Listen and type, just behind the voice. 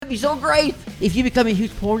be so great. If you become a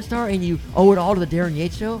huge porn star and you owe it all to the Darren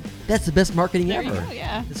Yates Show, that's the best marketing There ever. you go,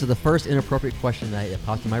 yeah. This is the first inappropriate question that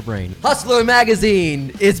popped in my brain. Hustler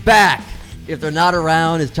Magazine is back. If they're not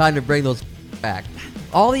around, it's time to bring those back.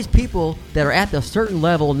 All these people that are at a certain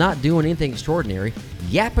level, not doing anything extraordinary,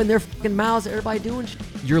 yapping their fucking mouths at everybody doing shit.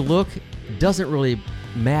 Your look doesn't really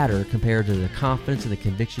matter compared to the confidence and the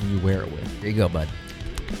conviction you wear it with. Here you go, bud.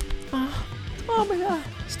 Oh my God.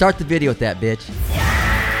 Start the video with that, bitch.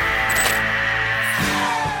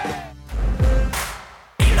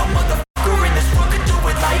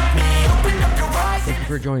 Thank you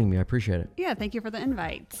for joining me. I appreciate it. Yeah, thank you for the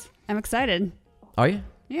invite. I'm excited. Are you?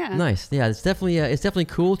 Yeah. Nice. Yeah, it's definitely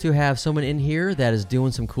cool to have someone in here that is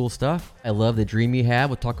doing some cool stuff. I love the dream you have.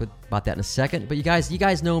 We'll talk about that in a second. But you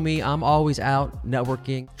guys know me. I'm always out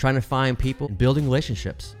networking, trying to find people, building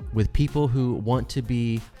relationships with people who want to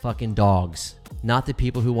be fucking dogs, not the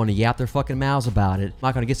people who want to yap their fucking mouths about it. I'm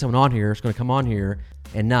not going to get someone on here who's going to come on here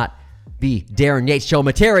and not be Darren Yates Show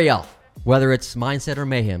material, whether it's mindset or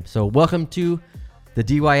mayhem. So welcome to the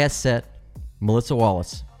DYS set, Melissa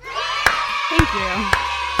Wallace. Thank you.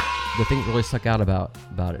 The thing that really stuck out about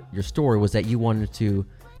it, your story, was that you wanted to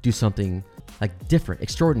do something like different,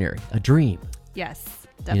 extraordinary, a dream. Yes,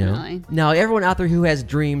 definitely. You know? Now, everyone out there who has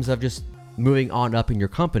dreams of just moving on up in your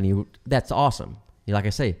company, that's awesome. Like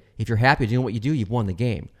I say, if you're happy doing what you do, you've won the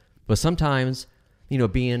game. But sometimes,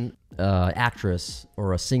 being an actress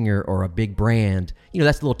or a singer or a big brand,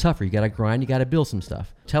 that's a little tougher. You got to grind, you got to build some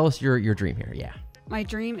stuff. Tell us your dream here. Yeah. My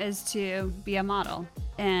dream is to be a model,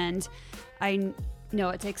 and I know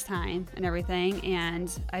it takes time and everything,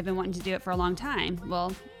 and I've been wanting to do it for a long time.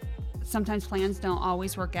 Well, sometimes plans don't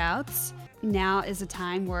always work out. Now is a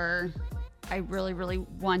time where I really, really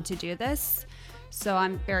want to do this. So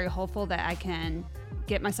I'm very hopeful that I can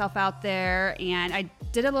get myself out there. And I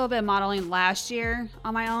did a little bit of modeling last year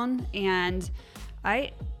on my own, and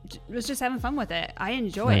I was just having fun with it. I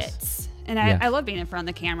enjoy it. And I love being in front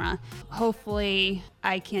of the camera. Hopefully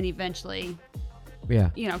I can eventually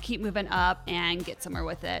keep moving up and get somewhere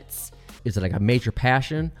with it. Is it like a major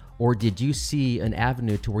passion, or did you see an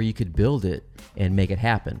avenue to where you could build it and make it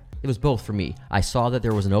happen? It was both for me. I saw that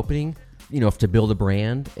there was an opening, to build a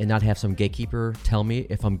brand and not have some gatekeeper tell me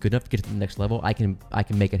if I'm good enough to get to the next level, I can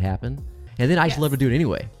make it happen. And then I just love to do it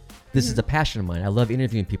anyway. This is a passion of mine. I love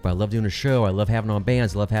interviewing people. I love doing a show. I love having on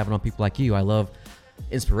bands. I love having on people like you. I love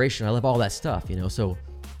inspiration. I love all that stuff, So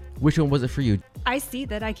which one was it for you? I see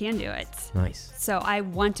that I can do it. Nice. So I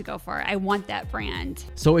want to go for it. I want that brand.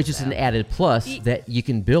 So it's just an added plus that you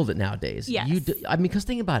can build it nowadays. Yes. Because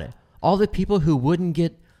think about it. All the people who wouldn't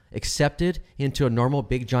get accepted into a normal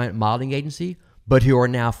big giant modeling agency, but who are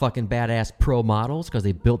now fucking badass pro models because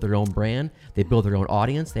they built their own brand, they built their own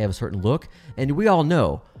audience, they have a certain look. And we all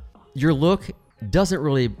know your look doesn't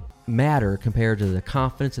really matter compared to the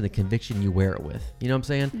confidence and the conviction you wear it with. You know what I'm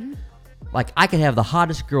saying? Mm-hmm. Like, I can have the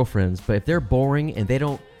hottest girlfriends, but if they're boring and they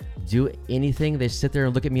don't do anything, they sit there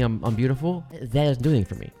and look at me, I'm beautiful, that doesn't do anything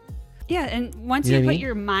for me. Yeah, and once you put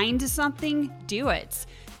your mind to something, do it.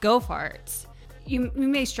 Go for it. You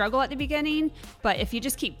may struggle at the beginning, but if you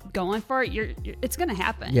just keep going for it, it's going to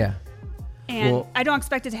happen. Yeah. And I don't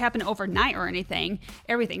expect it to happen overnight or anything.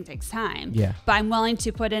 Everything takes time. Yeah. But I'm willing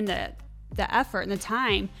to put in the effort and the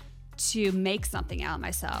time to make something out of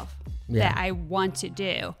myself that I want to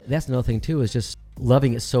do. That's another thing too, is just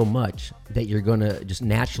loving it so much that you're going to just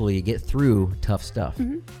naturally get through tough stuff.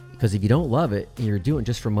 Mm-hmm. Because if you don't love it and you're doing it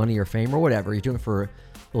just for money or fame or whatever, you're doing it for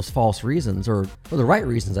those false reasons or the right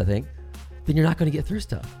reasons, I think, then you're not going to get through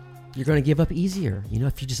stuff. You're going to give up easier,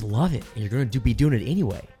 if you just love it, and you're going to be doing it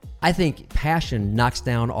anyway. I think passion knocks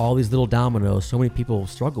down all these little dominoes so many people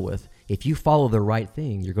struggle with. If you follow the right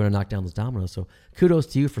thing, you're going to knock down those dominoes. So kudos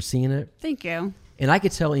to you for seeing it. Thank you. And I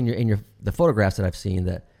could tell in the photographs that I've seen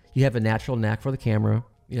that you have a natural knack for the camera.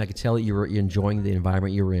 I could tell that you're enjoying the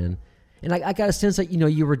environment you were in. And I got a sense that,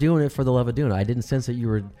 you were doing it for the love of doing it. I didn't sense that you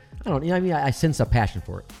were, I sense a passion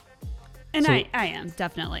for it. And so, I am,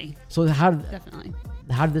 definitely. So how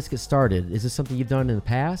did this get started? Is this something you've done in the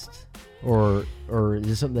past? Or is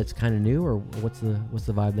this something that's kind of new? Or what's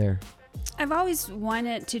the vibe there? I've always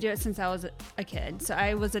wanted to do it since I was a kid. So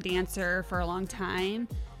I was a dancer for a long time.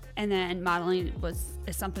 And then modeling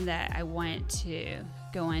is something that I wanted to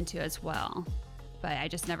go into as well. But I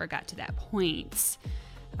just never got to that point.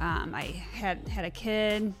 I had a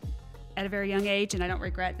kid at a very young age, and I don't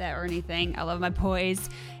regret that or anything. I love my boys,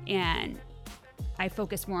 and I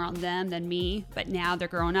focus more on them than me. But now they're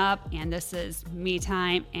growing up, and this is me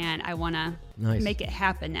time, and I want to make it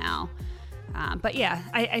happen now. But yeah,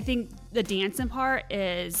 I think the dancing part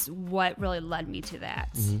is what really led me to that.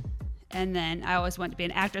 Mm-hmm. And then I always wanted to be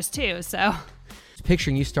an actress too. So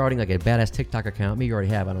Picturing you starting like a badass TikTok account. Maybe you already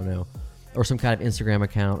have, I don't know. Or some kind of Instagram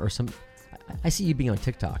account or some. I see you being on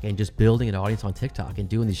TikTok and just building an audience on TikTok and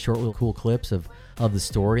doing these short little cool clips of the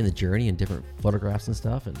story and the journey and different photographs and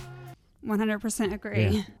stuff. And 100% agree.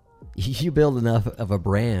 yeah. You build enough of a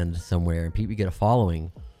brand somewhere and people get a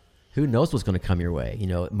following. Who knows what's going to come your way? You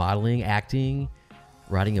know, modeling, acting,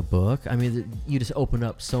 writing a book. I mean, you just open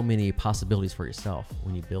up so many possibilities for yourself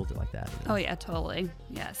when you build it like that. You know? Oh yeah, totally.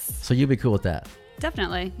 Yes. So you'd be cool with that.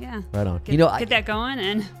 Definitely. Yeah. Right on. Get, get that going.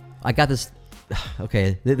 And I got this.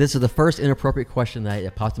 Okay, this is the first inappropriate question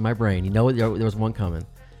that popped in my brain. You know, there was one coming,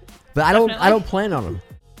 but I don't plan on them.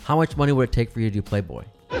 How much money would it take for you to do Playboy?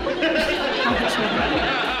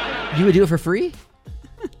 You would do it for free?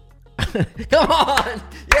 Come on,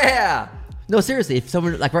 yeah. No, seriously, if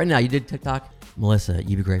someone like right now you did TikTok, Melissa,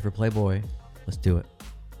 you'd be great for Playboy. Let's do it.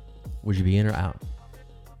 Would you be in or out?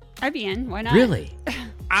 I'd be in. Why not? Really?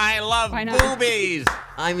 I love Why not? boobies.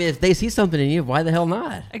 I mean, if they see something in you, why the hell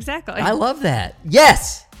not? Exactly. I love that.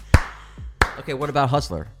 Yes. Okay, what about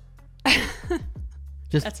Hustler?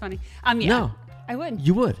 Just That's funny. Yeah. No. I would.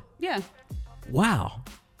 You would. Yeah. Wow.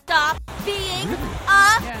 Stop being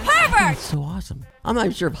a pervert! That's so awesome. I'm not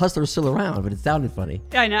even sure if Hustler's still around, but it sounded funny.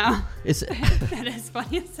 I know. It's That is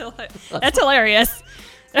funny. That's hilarious.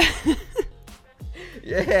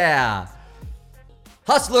 yeah.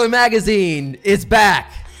 Hustler magazine is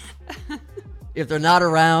back. If they're not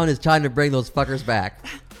around, it's time to bring those fuckers back.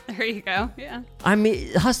 There you go. Yeah. I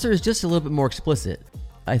mean, Hustler is just a little bit more explicit,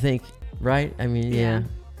 I think, right? I mean, yeah.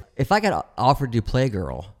 If I got offered to do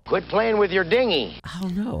Playgirl, Quit playing with your dinghy. I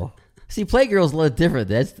don't know. See, Playgirl's a little different.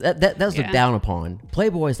 That's looked down upon.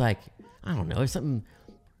 Playboy's like, I don't know, there's something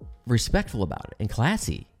respectful about it and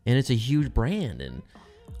classy, and it's a huge brand. And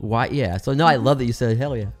why? Yeah. So no, I love that you said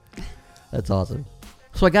hell yeah. That's awesome.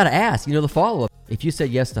 So I got to ask, the follow up. If you said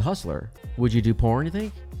yes to Hustler, would you do porn? You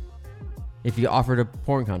think? If you offered a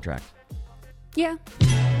porn contract? Yeah.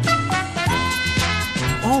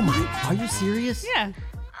 Oh my! Are you serious? Yeah.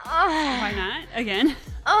 Why not? Again.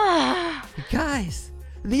 Guys,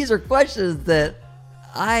 these are questions that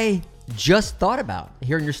I just thought about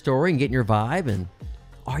hearing your story and getting your vibe. And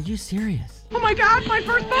are you serious? Oh my God, my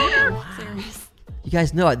first boner! Wow. Serious. You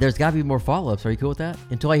guys know there's got to be more follow-ups. Are you cool with that?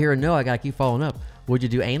 Until I hear a no, I got to keep following up. Would you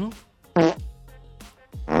do anal?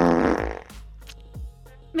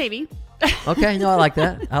 Maybe. Okay, no, I like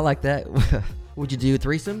that. I like that. Would you do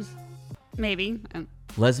threesomes? Maybe.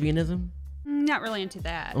 Lesbianism? Not really into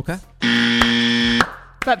that. Okay.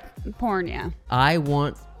 But porn, yeah. I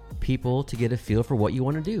want people to get a feel for what you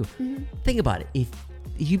want to do. Mm-hmm. Think about it.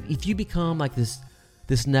 If you become like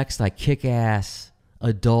this next like kick-ass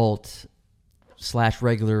adult /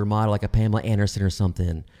 regular model like a Pamela Anderson or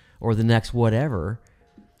something, or the next whatever,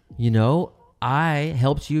 I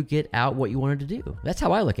helped you get out what you wanted to do. That's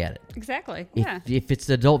how I look at it. Exactly. Yeah. If it's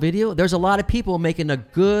an adult video, there's a lot of people making a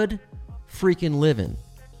good freaking living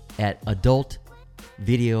at adult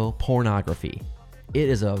video pornography.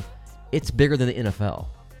 It's bigger than the NFL.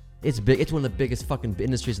 It's big. It's one of the biggest fucking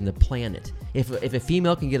industries in the planet. If a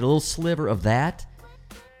female can get a little sliver of that,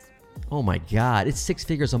 oh my God, it's 6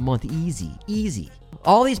 figures a month, easy.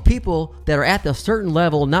 All these people that are at the certain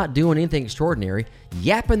level, not doing anything extraordinary,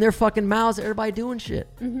 yapping their fucking mouths at everybody doing shit.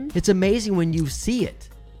 Mm-hmm. It's amazing when you see it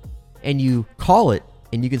and you call it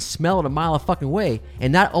and you can smell it a mile a fucking way.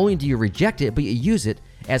 And not only do you reject it, but you use it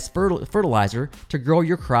as fertilizer to grow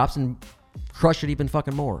your crops and crush it even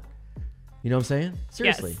fucking more. You know what I'm saying?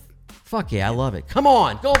 Seriously. Yes. Fuck yeah, I love it. Come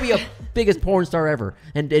on, go be a biggest porn star ever.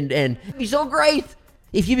 And be so great.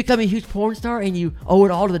 If you become a huge porn star and you owe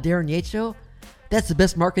it all to the Darren Yates show, that's the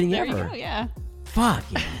best marketing There ever. you go, yeah. Fuck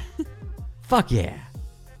yeah. Fuck yeah.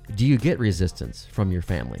 Do you get resistance from your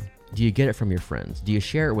family? Do you get it from your friends? Do you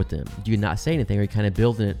share it with them? Do you not say anything? Are you kind of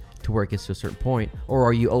building it to where it gets to a certain point? Or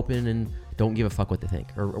are you open and don't give a fuck what they think?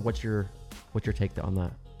 Or what's your take on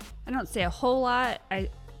that? I don't say a whole lot. I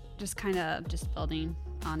just kind of just building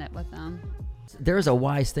on it with them. There's a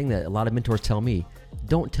wise thing that a lot of mentors tell me.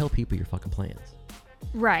 Don't tell people your fucking plans.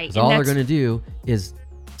 Right. Because all they're going to do is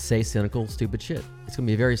say cynical, stupid shit. It's going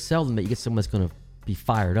to be very seldom that you get someone that's going to be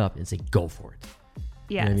fired up and say, go for it.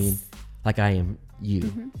 Yes. You know what I mean? Like I am you.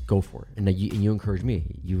 Mm-hmm. Go for it. And you encourage me.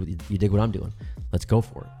 You dig what I'm doing. Let's go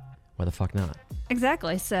for it. Why the fuck not?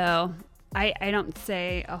 Exactly. So I don't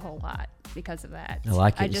say a whole lot because of that. I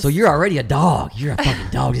like it. So you're already a dog. You're a fucking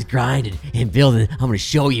dog just grinding and building. I'm going to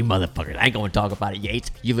show you, motherfucker. I ain't going to talk about it, Yates.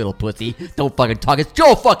 You little pussy. Don't fucking talk. It's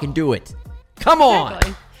Joe fucking do it. Come on.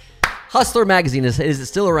 Exactly. Hustler magazine, is it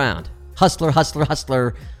still around?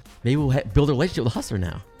 Hustler. Maybe we'll build a relationship with Hustler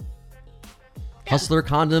now. Hustler,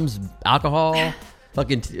 condoms, alcohol,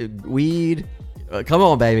 fucking weed. Come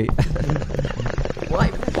on, baby. Why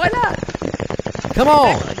not? Come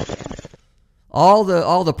on. Exactly. All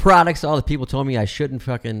the products, all the people told me I shouldn't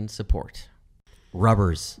fucking support.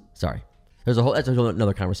 Rubbers. Sorry. That's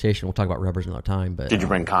another conversation. We'll talk about rubbers another time. But Did you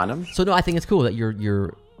bring condoms? So no, I think it's cool that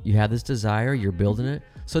you have this desire, you're building it.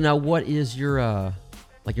 So now what is your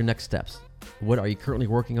your next steps? What are you currently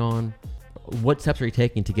working on? What steps are you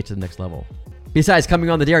taking to get to the next level? Besides coming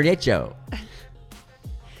on the Darren Yates Show.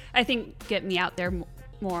 I think get me out there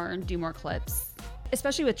more and do more clips,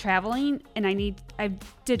 especially with traveling. And I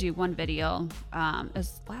did do one video, it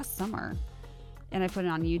was last summer, and I put it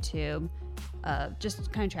on YouTube,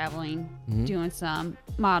 just kind of traveling, doing some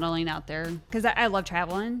modeling out there, because I love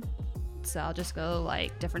traveling. So I'll just go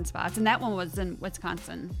like different spots. And that one was in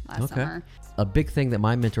Wisconsin last summer. A big thing that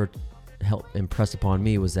my mentor helped impress upon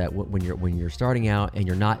me was that when you're starting out and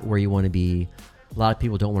you're not where you want to be, a lot of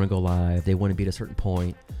people don't want to go live. They want to be at a certain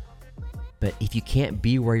point. But if you can't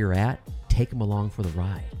be where you're at, take them along for the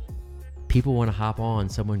ride. People want to hop on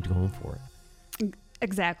someone going for it.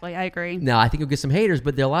 Exactly. I agree. Now, I think you'll get some haters,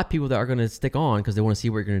 but there are a lot of people that are going to stick on because they want to see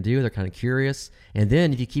what you're going to do. They're kind of curious. And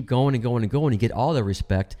then if you keep going and going and going, you get all their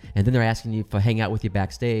respect. And then they're asking you to hang out with you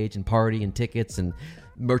backstage and party and tickets and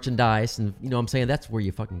merchandise. And you know what I'm saying? That's where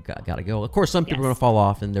you fucking got to go. Of course, some people are going to fall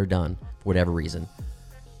off and they're done for whatever reason.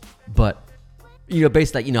 But,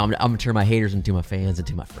 basically, I'm going to turn my haters into my fans,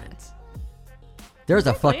 into my friends. There's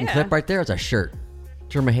a fucking clip right there. It's a shirt.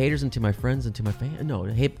 Turn my haters into my friends, into my fans. No,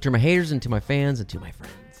 turn my haters into my fans, into my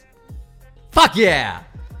friends. Fuck yeah!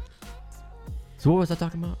 So what was I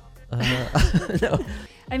talking about? No.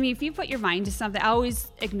 I mean, if you put your mind to something, I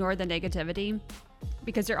always ignore the negativity,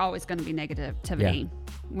 because there's always going to be negativity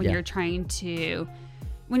when you're trying to,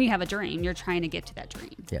 when you have a dream, you're trying to get to that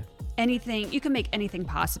dream. Yeah. Anything, you can make anything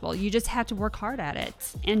possible. You just have to work hard at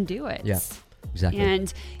it and do it. Yeah, exactly.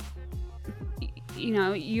 And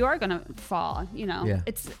you are going to fall,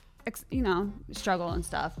 it's, struggle and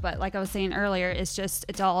stuff. But like I was saying earlier,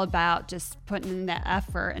 it's all about just putting in that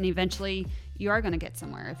effort, and eventually you are going to get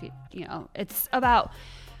somewhere. If it's about,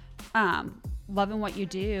 loving what you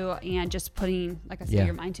do and just putting, like I said,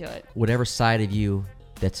 your mind to it. Whatever side of you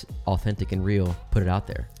that's authentic and real, put it out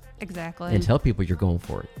there. Exactly. And tell people you're going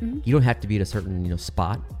for it. Mm-hmm. You don't have to be at a certain,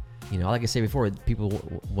 spot. Like I said before, people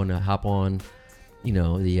want to hop on,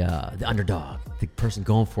 the underdog, the person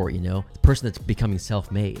going for it, the person that's becoming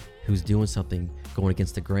self-made, who's doing something, going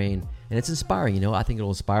against the grain. And it's inspiring, I think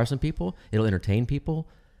it'll inspire some people. It'll entertain people.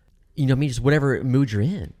 Just whatever mood you're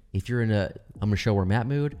in. If you're in I'm going to show where I'm at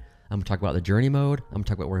mood, I'm going to talk about the journey mode. I'm going to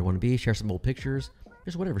talk about where you want to be, share some old pictures,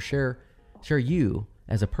 just whatever. Share you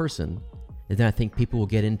as a person. And then I think people will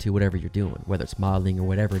get into whatever you're doing, whether it's modeling or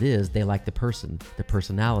whatever it is. They like the person, the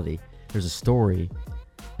personality. There's a story,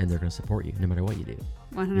 and they're going to support you no matter what you do.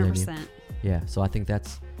 100%. Yeah, so I think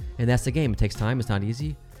that's the game. It takes time. It's not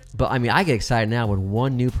easy. But, I get excited now when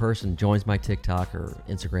one new person joins my TikTok or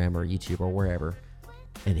Instagram or YouTube or wherever,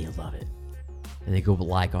 and they love it. And they go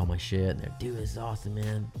like all my shit, and they're, dude, this is awesome,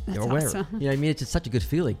 man. That's or whatever. awesome. It's just such a good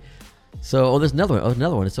feeling. So, there's another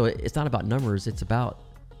one. So it's not about numbers. It's about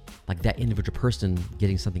like that individual person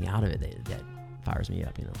getting something out of it that fires me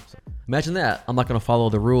up, So imagine that. I'm not going to follow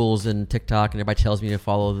the rules in TikTok, and everybody tells me to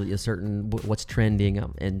follow a certain what's trending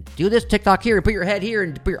and do this TikTok here and put your head here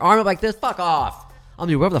and put your arm up like this. Fuck off. I'm going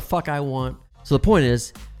to do whatever the fuck I want. So the point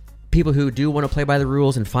is, people who do want to play by the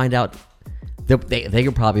rules and find out, they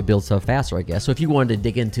can probably build stuff faster, I guess. So if you wanted to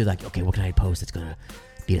dig into like, okay, what can I post? It's going to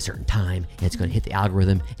be at a certain time, and it's going to hit the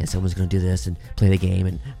algorithm, and someone's going to do this and play the game,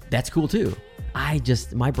 and that's cool too.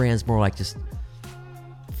 My brand's more like just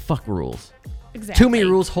fuck rules. Exactly. Too many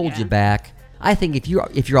rules hold you back. I think if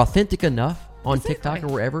you're authentic enough on TikTok or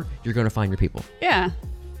wherever, you're going to find your people. Yeah,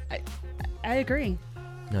 I agree.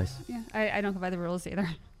 Nice. Yeah, I don't go by the rules either.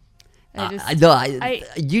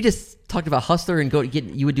 You just talked about hustler and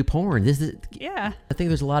you would do porn. Yeah. I think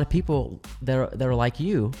there's a lot of people that are like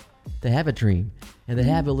you, that have a dream and that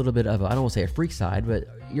have a little bit of I don't want to say a freak side, but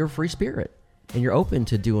you're a free spirit and you're open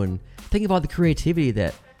to think about the creativity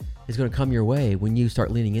that is going to come your way when you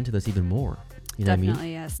start leaning into this even more. You know Definitely, what I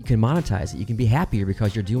mean? yes. You can monetize it. You can be happier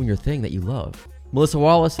because you're doing your thing that you love. Melissa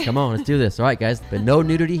Wallace, come on, let's do this. All right, guys, but no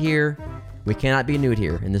nudity here. We cannot be nude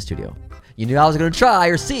here in the studio. You knew I was going to try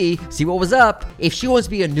or see what was up. If she wants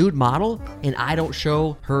to be a nude model and I don't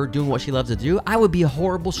show her doing what she loves to do, I would be a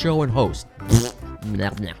horrible show and host.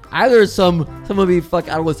 No. Either someone be I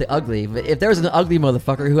don't want to say ugly, but if there's an ugly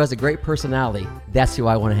motherfucker who has a great personality, that's who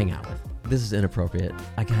I want to hang out with. This is inappropriate.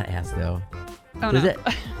 I gotta ask though. Oh, no.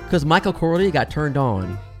 Because Michael Corleone got turned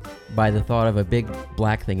on by the thought of a big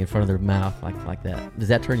black thing in front of their mouth like that. Does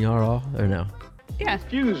that turn you all off or no? Yeah.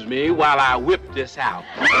 Excuse me while I whip this out.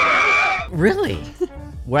 Really?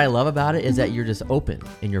 What I love about it is that you're just open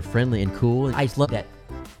and you're friendly and cool. And I just love that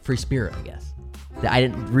free spirit, I guess. That I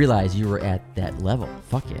didn't realize you were at that level.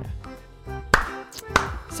 Fuck yeah.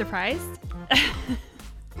 Surprised?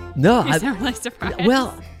 No, You sound really surprised.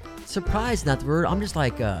 Well, surprised not the word. I'm just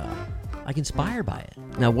like inspired by it.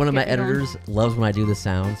 Now, one of my Get going. editors loves when I do the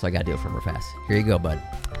sound, so I gotta do it for him real fast. Here you go, bud.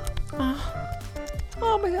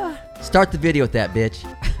 Oh my god. Start the video with that, bitch.